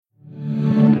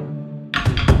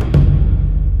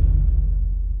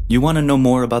You want to know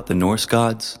more about the Norse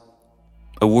gods?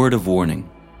 A word of warning.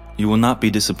 You will not be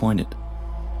disappointed.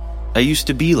 I used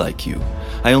to be like you.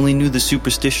 I only knew the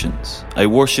superstitions. I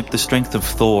worshipped the strength of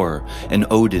Thor and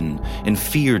Odin and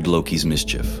feared Loki's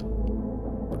mischief.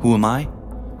 Who am I?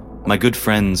 My good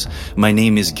friends, my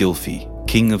name is Gylfi,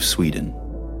 King of Sweden.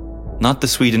 Not the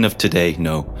Sweden of today,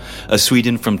 no. A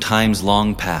Sweden from times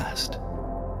long past.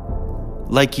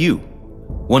 Like you,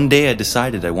 one day I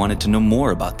decided I wanted to know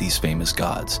more about these famous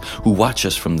gods who watch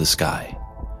us from the sky.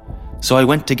 So I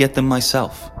went to get them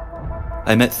myself.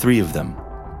 I met 3 of them.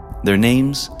 Their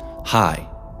names, High,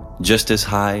 just as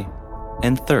High,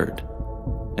 and Third.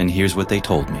 And here's what they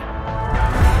told me.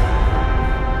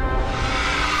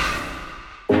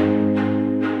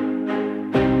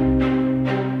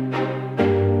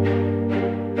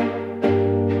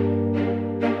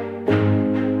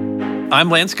 I'm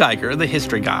Lance Geiger, the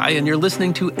history guy, and you're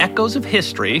listening to Echoes of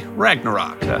History,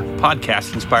 Ragnarök, a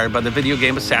podcast inspired by the video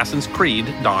game Assassin's Creed,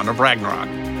 Dawn of Ragnarok.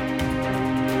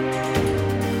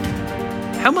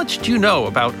 How much do you know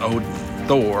about Odin,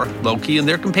 Thor, Loki, and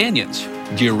their companions?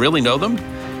 Do you really know them?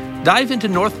 Dive into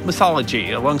Norse mythology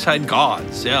alongside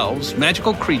gods, elves,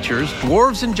 magical creatures,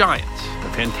 dwarves, and giants,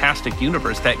 a fantastic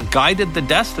universe that guided the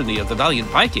destiny of the valiant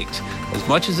Vikings as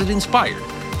much as it inspired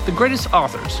the greatest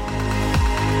authors.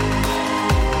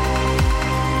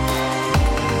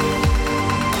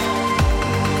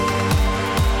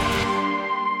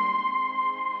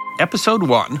 Episode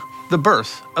 1, The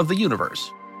Birth of the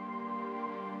Universe.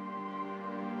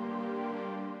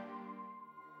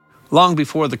 Long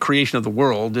before the creation of the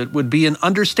world, it would be an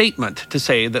understatement to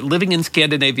say that living in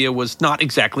Scandinavia was not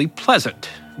exactly pleasant,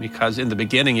 because in the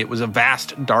beginning it was a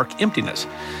vast, dark emptiness.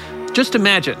 Just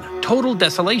imagine total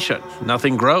desolation.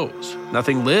 Nothing grows,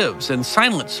 nothing lives, and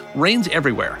silence reigns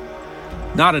everywhere.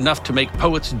 Not enough to make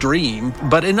poets dream,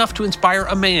 but enough to inspire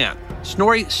a man,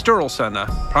 Snorri Sturluson,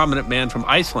 a prominent man from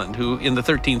Iceland who, in the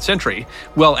 13th century,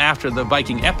 well after the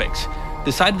Viking epics,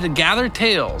 decided to gather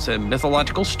tales and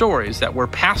mythological stories that were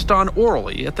passed on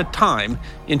orally at the time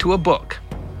into a book.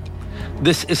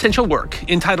 This essential work,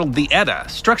 entitled the Edda,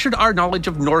 structured our knowledge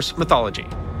of Norse mythology.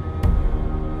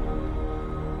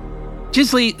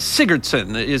 Gisli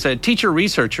Sigurdsson is a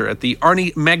teacher-researcher at the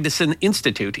Arne Magnusson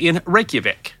Institute in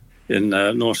Reykjavik. In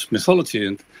Norse mythology,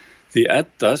 and the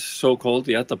Eddas, so-called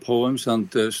the Edda poems,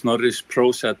 and Snorri's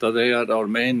Prose Edda, they are our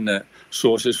main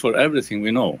sources for everything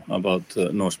we know about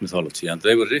Norse mythology. And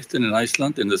they were written in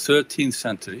Iceland in the 13th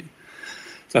century.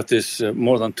 That is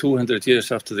more than 200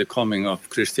 years after the coming of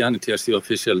Christianity as the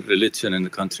official religion in the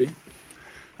country.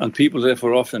 And people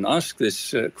therefore often ask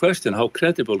this question, how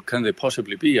credible can they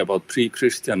possibly be about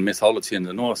pre-Christian mythology in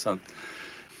the North?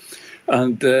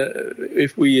 And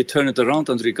if we turn it around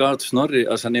and regard Snorri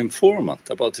as an informant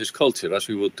about his culture, as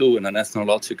we would do in an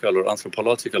ethnological or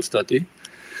anthropological study,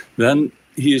 then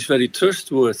he is very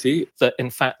trustworthy. That, in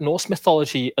fact, Norse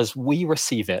mythology as we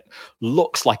receive it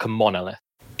looks like a monolith.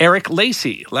 Eric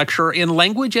Lacey, lecturer in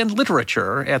language and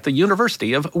literature at the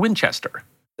University of Winchester.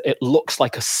 It looks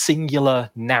like a singular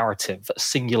narrative, a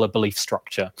singular belief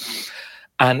structure.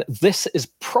 And this is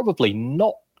probably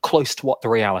not close to what the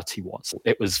reality was.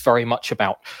 It was very much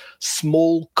about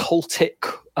small cultic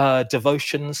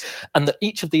devotions, and that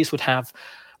each of these would have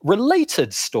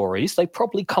related stories. They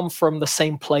probably come from the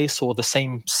same place or the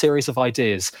same series of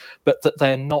ideas, but that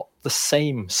they're not the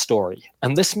same story.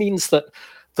 And this means that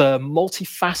the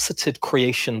multifaceted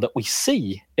creation that we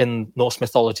see in Norse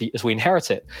mythology as we inherit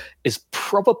it is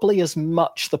probably as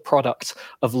much the product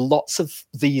of lots of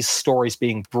these stories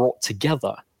being brought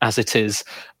together as it is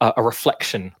a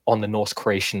reflection on the Norse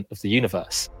creation of the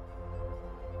universe.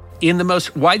 In the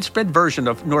most widespread version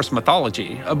of Norse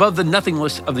mythology, above the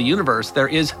nothingness of the universe, there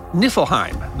is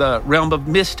Niflheim, the realm of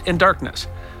mist and darkness,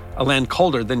 a land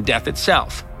colder than death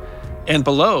itself. And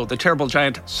below, the terrible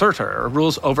giant Surtur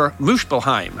rules over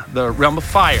Muspelheim, the realm of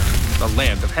fire, the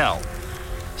land of hell.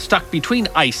 Stuck between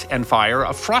ice and fire,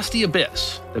 a frosty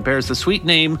abyss that bears the sweet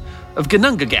name of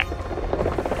Ginnungagap.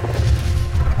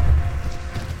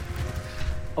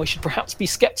 We should perhaps be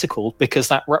skeptical because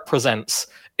that represents,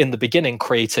 in the beginning,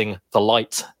 creating the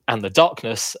light and the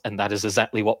darkness, and that is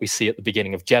exactly what we see at the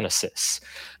beginning of Genesis.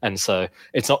 And so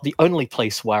it's not the only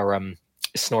place where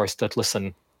Snorri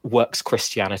Sturluson works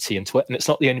Christianity into it, and it's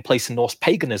not the only place in Norse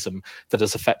paganism that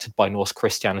is affected by Norse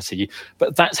Christianity,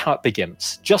 but that's how it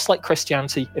begins. Just like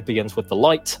Christianity, it begins with the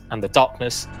light and the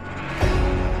darkness.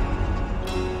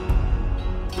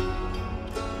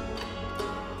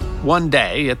 One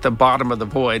day, at the bottom of the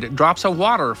void, drops of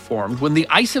water formed when the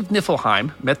ice of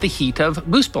Niflheim met the heat of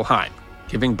Muspelheim,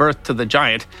 giving birth to the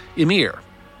giant Ymir.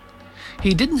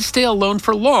 he didn't stay alone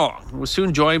for long and was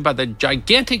soon joined by the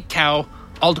gigantic cow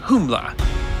Aldhumla.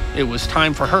 It was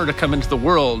time for her to come into the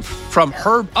world. From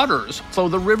her udders flow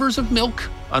the rivers of milk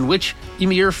on which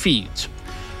Ymir feeds.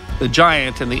 The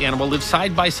giant and the animal live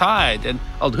side by side, and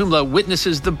Aldhumla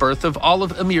witnesses the birth of all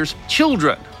of Ymir's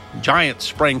children. The giant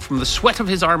sprang from the sweat of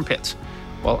his armpits,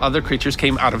 while other creatures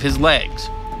came out of his legs.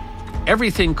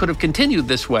 Everything could have continued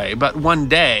this way, but one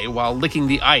day, while licking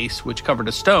the ice which covered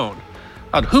a stone,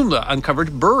 Aldhumla uncovered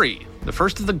Buri, the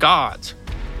first of the gods.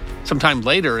 Sometime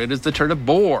later, it is the turn of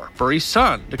Bor, Buri's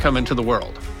son, to come into the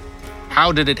world.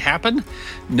 How did it happen?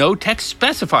 No text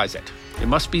specifies it. It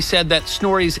must be said that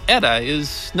Snorri's Edda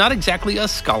is not exactly a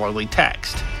scholarly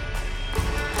text.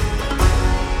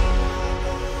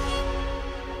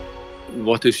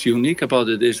 What is unique about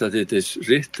it is that it is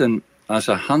written as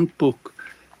a handbook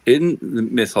in the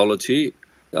mythology,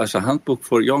 as a handbook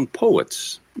for young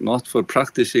poets, not for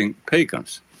practicing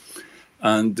pagans.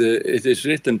 And it is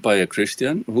written by a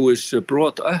Christian who is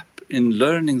brought up in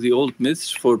learning the old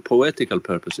myths for poetical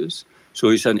purposes.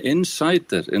 So he's an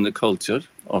insider in the culture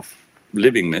of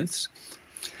living myths.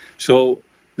 So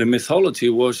the mythology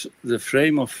was the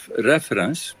frame of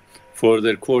reference for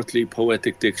their quarterly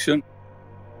poetic diction.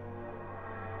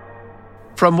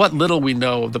 From what little we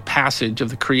know of the passage of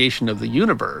the creation of the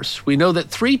universe, we know that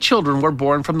 3 children were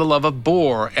born from the love of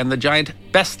Bor and the giant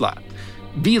Bestla,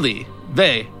 Vili,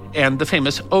 Ve, and the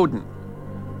famous Odin.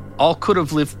 All could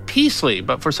have lived peacefully,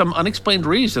 but for some unexplained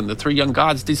reason, the 3 young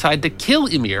gods decide to kill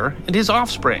Ymir and his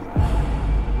offspring.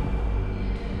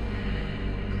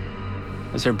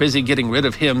 As they're busy getting rid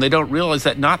of him, they don't realize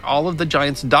that not all of the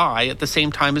giants die at the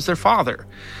same time as their father.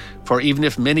 For even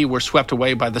if many were swept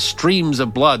away by the streams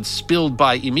of blood spilled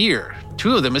by Ymir,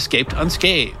 2 of them escaped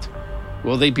unscathed.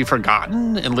 Will they be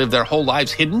forgotten and live their whole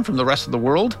lives hidden from the rest of the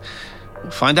world?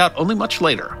 We'll find out only much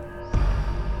later.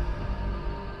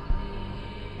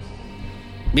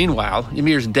 Meanwhile,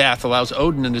 Ymir's death allows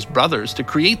Odin and his brothers to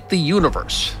create the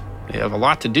universe. They have a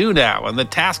lot to do now, and the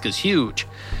task is huge.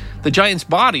 The giant's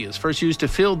body is first used to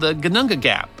fill the Gnunga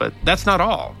gap, but that's not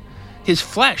all. His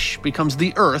flesh becomes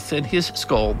the earth and his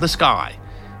skull the sky.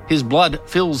 His blood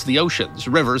fills the oceans,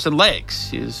 rivers, and lakes.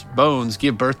 His bones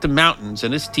give birth to mountains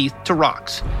and his teeth to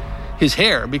rocks. His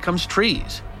hair becomes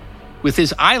trees. With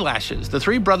his eyelashes, the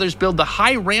 3 brothers build the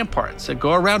high ramparts that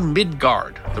go around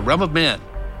Midgard, the realm of men.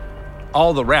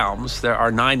 All the realms, there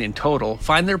are 9 in total,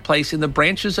 find their place in the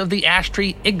branches of the ash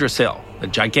tree Yggdrasil, the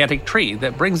gigantic tree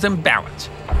that brings them balance.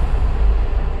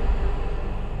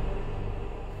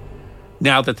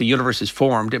 Now that the universe is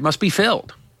formed, it must be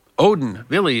filled. Odin,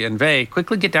 Vili, and Ve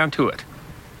quickly get down to it.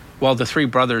 While the 3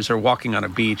 brothers are walking on a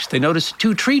beach, they notice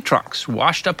 2 tree trunks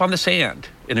washed up on the sand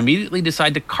and immediately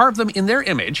decide to carve them in their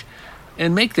image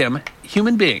and make them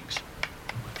human beings.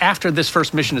 After this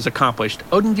first mission is accomplished,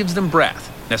 Odin gives them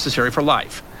breath, necessary for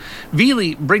life.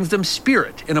 Vili brings them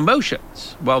spirit and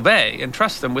emotions, while Ve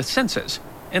entrusts them with senses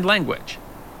and language.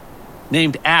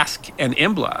 Named Ask and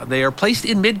Embla, they are placed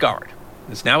in Midgard.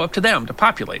 It's now up to them to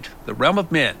populate the realm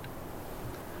of men.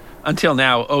 Until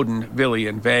now, Odin, Vili,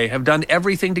 and Ve have done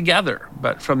everything together,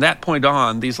 but from that point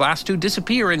on, these last 2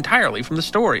 disappear entirely from the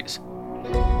stories.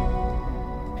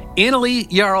 Annalie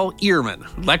Jarl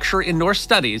Ehrman, lecturer in Norse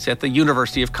Studies at the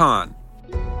University of Caen.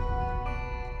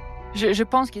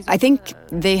 I think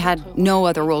they had no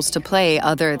other roles to play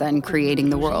other than creating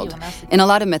the world. In a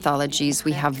lot of mythologies,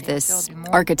 we have this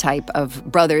archetype of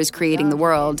brothers creating the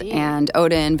world, and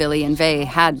Odin, Vili, and Ve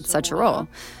had such a role.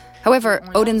 However,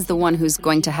 Odin's the one who's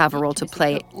going to have a role to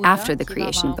play after the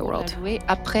creation of the world.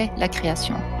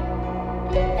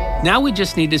 Now we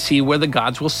just need to see where the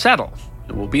gods will settle.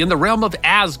 It will be in the realm of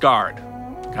Asgard.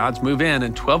 The gods move in,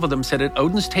 and 12 of them sit at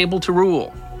Odin's table to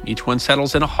rule. Each one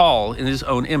settles in a hall in his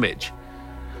own image.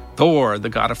 Thor, the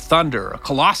god of thunder, a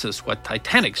colossus with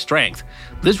titanic strength,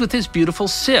 lives with his beautiful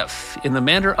Sif in the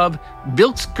manor of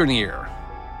Bilskirnir.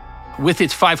 With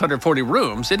its 540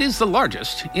 rooms, it is the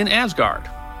largest in Asgard.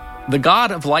 The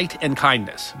god of light and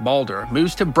kindness, Balder,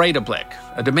 moves to Breidablik,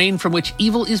 a domain from which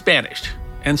evil is banished,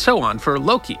 and so on for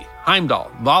Loki,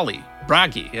 Heimdall, Vali,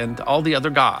 Bragi, and all the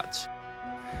other gods.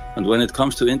 And when it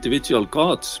comes to individual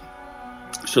gods,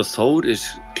 so Thor is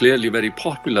clearly very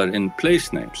popular in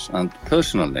place names and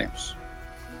personal names.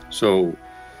 So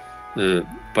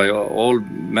by all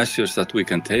measures that we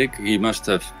can take, he must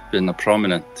have been a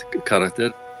prominent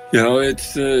character. You know,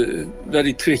 it's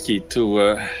very tricky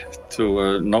to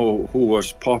know who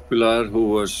was popular, who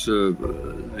was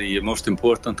the most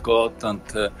important god, and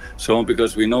so on,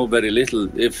 because we know very little,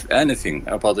 if anything,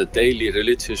 about the daily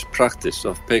religious practice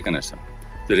of paganism,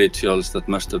 the rituals that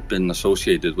must have been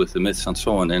associated with the myths and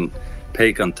so on in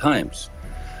pagan times.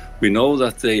 We know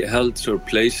that they held certain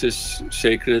places,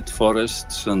 sacred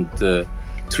forests and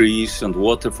trees and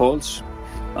waterfalls,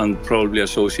 and probably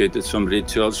associated some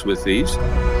rituals with these.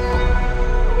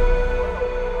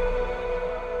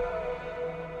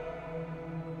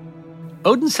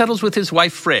 Odin settles with his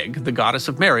wife Frigg, the goddess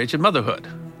of marriage and motherhood.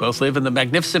 Both live in the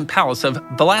magnificent palace of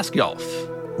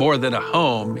Valaskjolf. More than a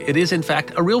home, it is in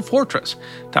fact a real fortress,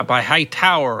 topped by a high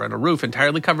tower and a roof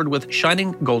entirely covered with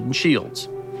shining golden shields.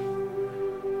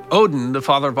 Odin, the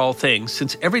father of all things,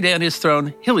 sits every day on his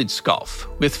throne, Hildiskalf,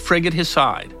 with Frigg at his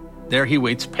side. There he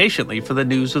waits patiently for the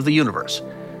news of the universe.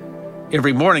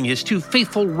 Every morning, his two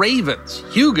faithful ravens,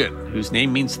 Hugin, whose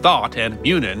name means thought, and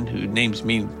Munin, whose names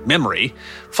mean memory,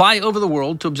 fly over the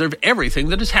world to observe everything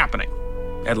that is happening.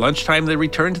 At lunchtime, they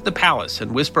return to the palace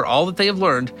and whisper all that they have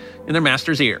learned in their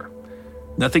master's ear.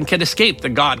 Nothing can escape the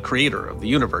god creator of the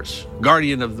universe,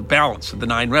 guardian of the balance of the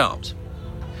 9 realms.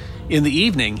 In the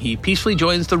evening, he peacefully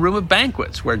joins the room of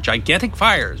banquets, where gigantic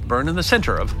fires burn in the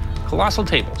center of colossal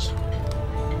tables.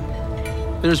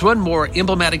 There's one more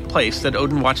emblematic place that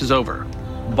Odin watches over,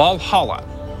 Valhalla.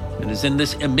 It is in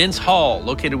this immense hall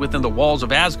located within the walls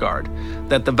of Asgard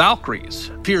that the Valkyries,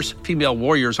 fierce female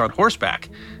warriors on horseback,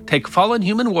 take fallen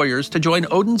human warriors to join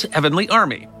Odin's heavenly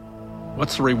army.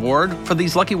 What's the reward for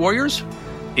these lucky warriors?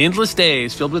 Endless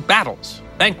days filled with battles,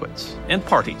 banquets, and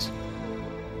parties.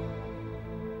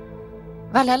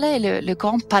 Valhalla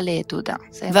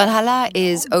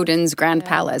is Odin's grand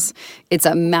palace. It's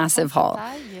a massive hall.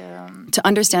 To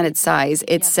understand its size,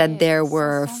 it's said there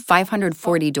were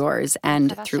 540 doors,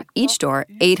 and through each door,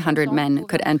 800 men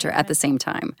could enter at the same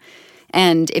time.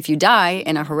 And if you die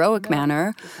in a heroic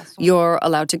manner, you're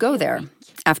allowed to go there.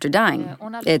 After dying,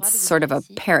 it's sort of a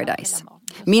paradise.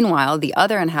 Meanwhile, the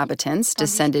other inhabitants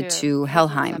descended to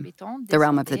Helheim, the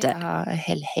realm of the dead.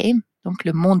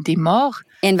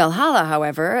 In Valhalla,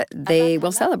 however, they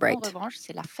will celebrate.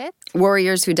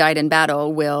 Warriors who died in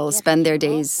battle will spend their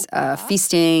days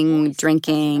feasting,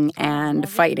 drinking, and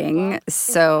fighting.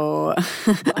 So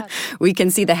we can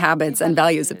see the habits and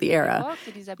values of the era.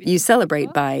 You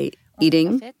celebrate by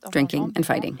eating, drinking, and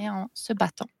fighting.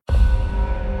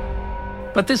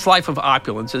 But this life of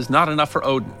opulence is not enough for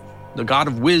Odin. The god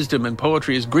of wisdom and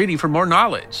poetry is greedy for more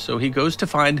knowledge, so he goes to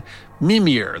find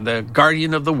Mimir, the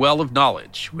guardian of the well of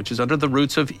knowledge, which is under the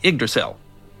roots of Yggdrasil.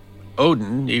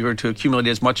 Odin, eager to accumulate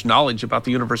as much knowledge about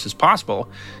the universe as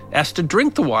possible, asks to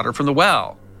drink the water from the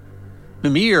well.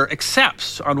 Mimir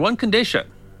accepts on one condition.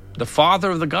 The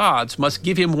father of the gods must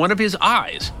give him one of his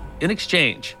eyes in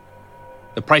exchange.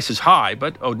 The price is high,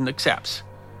 but Odin accepts.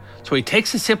 So he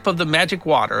takes a sip of the magic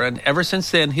water, and ever since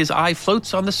then, his eye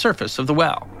floats on the surface of the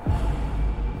well.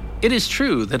 It is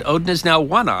true that Odin is now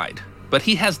one-eyed, but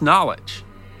he has knowledge.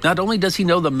 Not only does he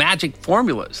know the magic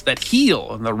formulas that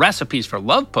heal and the recipes for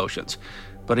love potions,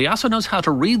 but he also knows how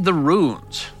to read the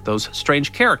runes, those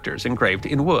strange characters engraved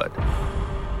in wood.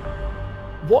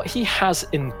 What he has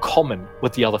in common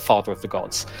with the other father of the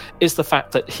gods is the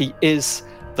fact that he is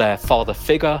their father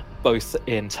figure, both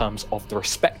in terms of the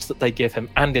respect that they give him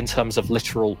and in terms of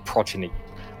literal progeny.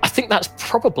 I think that's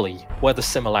probably where the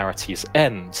similarities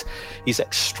end. He's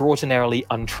extraordinarily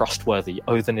untrustworthy.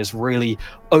 Odin is really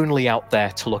only out there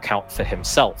to look out for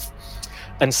himself.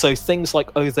 And so things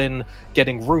like Odin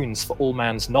getting runes for all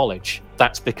man's knowledge,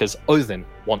 that's because Odin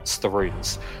wants the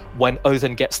runes. When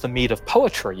Odin gets the mead of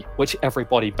poetry, which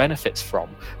everybody benefits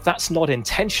from, that's not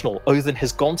intentional. Odin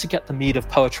has gone to get the mead of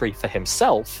poetry for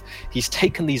himself. He's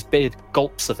taken these big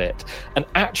gulps of it. And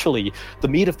actually, the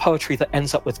mead of poetry that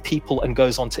ends up with people and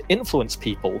goes on to influence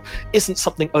people isn't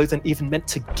something Odin even meant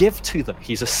to give to them.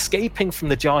 He's escaping from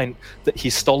the giant that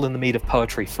he's stolen the mead of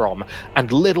poetry from,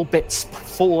 and little bits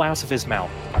fall out of his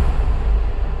mouth.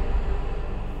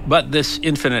 But this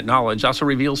infinite knowledge also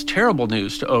reveals terrible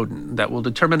news to Odin that will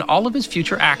determine all of his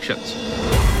future actions.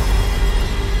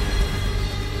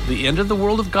 The end of the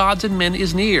world of gods and men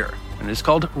is near, and is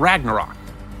called Ragnarök.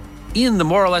 In the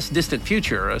more or less distant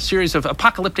future, a series of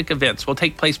apocalyptic events will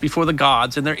take place before the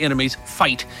gods and their enemies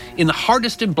fight in the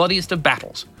hardest and bloodiest of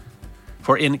battles.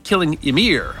 For in killing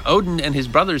Ymir, Odin and his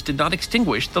brothers did not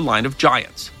extinguish the line of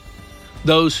giants.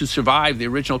 Those who survive the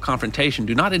original confrontation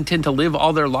do not intend to live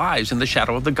all their lives in the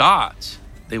shadow of the gods.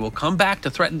 They will come back to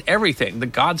threaten everything the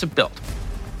gods have built.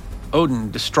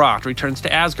 Odin, distraught, returns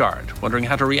to Asgard, wondering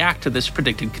how to react to this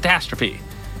predicted catastrophe.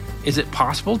 Is it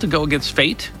possible to go against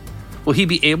fate? Will he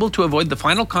be able to avoid the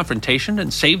final confrontation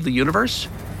and save the universe?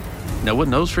 No one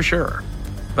knows for sure.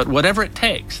 But whatever it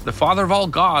takes, the father of all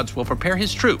gods will prepare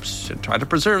his troops and try to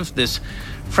preserve this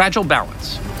fragile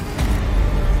balance.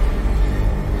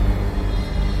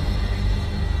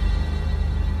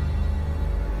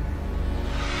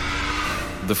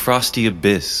 the frosty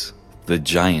abyss, the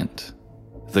giant,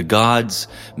 the gods,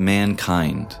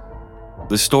 mankind.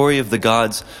 The story of the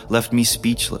gods left me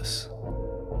speechless.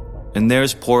 And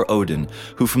there's poor Odin,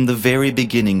 who from the very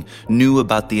beginning knew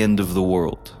about the end of the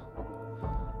world.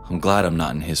 I'm glad I'm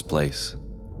not in his place.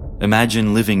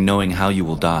 Imagine living knowing how you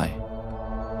will die.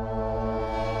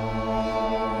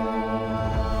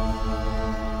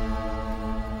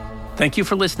 Thank you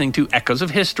for listening to Echoes of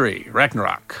History,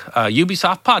 Ragnarök, a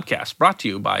Ubisoft podcast brought to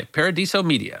you by Paradiso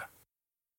Media.